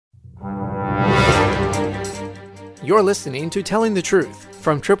You're listening to Telling the Truth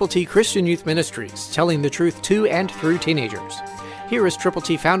from Triple T Christian Youth Ministries, telling the truth to and through teenagers. Here is Triple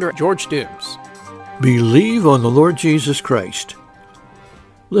T founder George Dooms. Believe on the Lord Jesus Christ.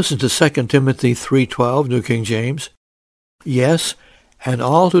 Listen to 2 Timothy 3:12, New King James. Yes, and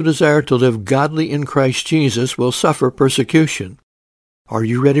all who desire to live godly in Christ Jesus will suffer persecution. Are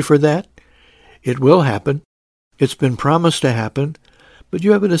you ready for that? It will happen. It's been promised to happen, but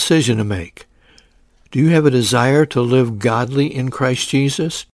you have a decision to make. Do you have a desire to live godly in Christ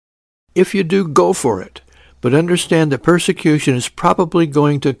Jesus? If you do, go for it. But understand that persecution is probably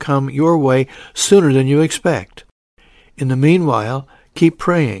going to come your way sooner than you expect. In the meanwhile, keep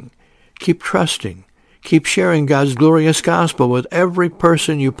praying, keep trusting, keep sharing God's glorious gospel with every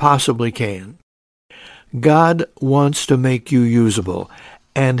person you possibly can. God wants to make you usable,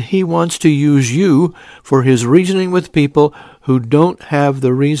 and He wants to use you for His reasoning with people who don't have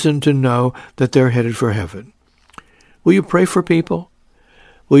the reason to know that they're headed for heaven. Will you pray for people?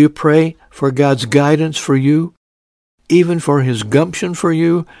 Will you pray for God's guidance for you, even for His gumption for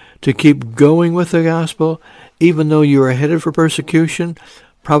you to keep going with the gospel, even though you are headed for persecution,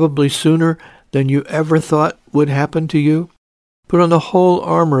 probably sooner than you ever thought would happen to you? Put on the whole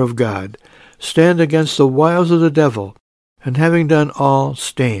armor of God, stand against the wiles of the devil, and having done all,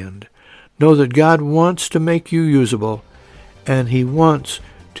 stand. Know that God wants to make you usable, and He wants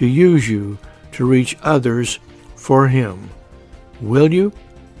to use you to reach others for Him. Will you?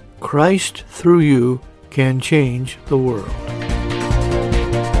 Christ through you can change the world.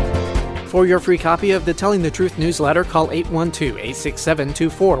 For your free copy of the Telling the Truth newsletter, call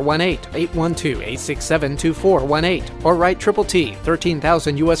 812-867-2418, 812-867-2418, or write Triple T,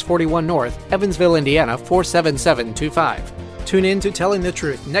 13,000 U.S. 41 North, Evansville, Indiana, 47725. Tune in to Telling the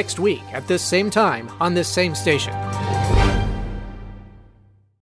Truth next week at this same time on this same station.